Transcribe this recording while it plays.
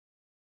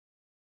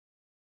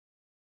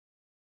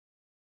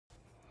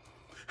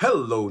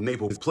Hello,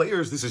 Naples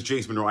players. This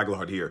is Monroe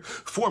Iglehart here,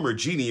 former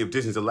genie of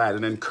Disney's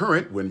Aladdin and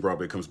current, when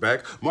Broadway comes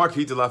back,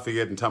 Marquis de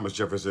Lafayette and Thomas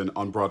Jefferson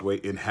on Broadway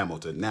in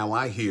Hamilton. Now,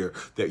 I hear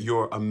that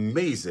your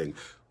amazing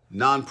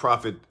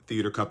nonprofit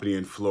theater company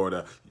in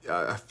Florida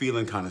are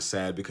feeling kind of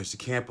sad because you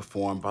can't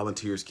perform,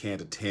 volunteers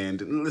can't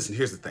attend. And listen,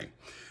 here's the thing.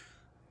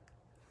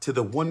 To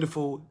the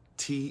wonderful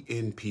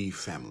TNP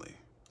family,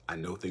 I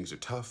know things are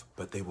tough,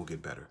 but they will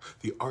get better.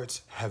 The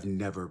arts have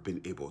never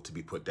been able to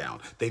be put down.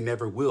 They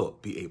never will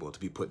be able to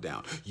be put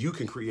down. You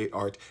can create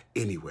art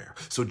anywhere.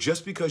 So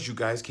just because you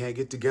guys can't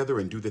get together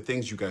and do the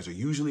things you guys are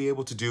usually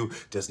able to do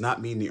does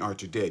not mean the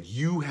arts are dead.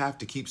 You have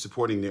to keep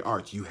supporting the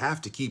arts. You have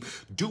to keep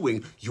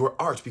doing your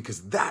art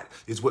because that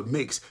is what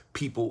makes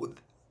people,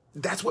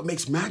 that's what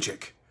makes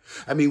magic.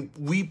 I mean,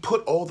 we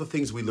put all the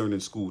things we learn in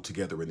school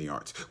together in the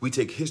arts. We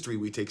take history,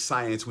 we take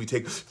science, we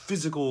take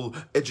physical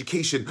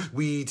education,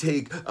 we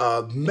take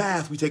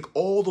math, we take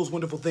all those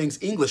wonderful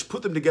things, English,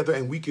 put them together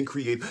and we can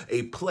create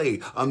a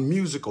play, a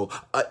musical,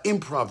 an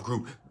improv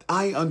group.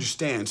 I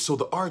understand. So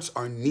the arts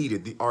are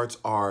needed. The arts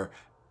are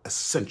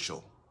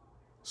essential.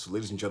 So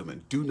ladies and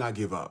gentlemen, do not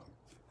give up.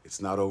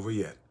 It's not over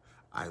yet.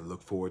 I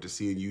look forward to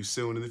seeing you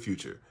soon in the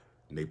future.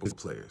 Naples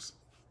players.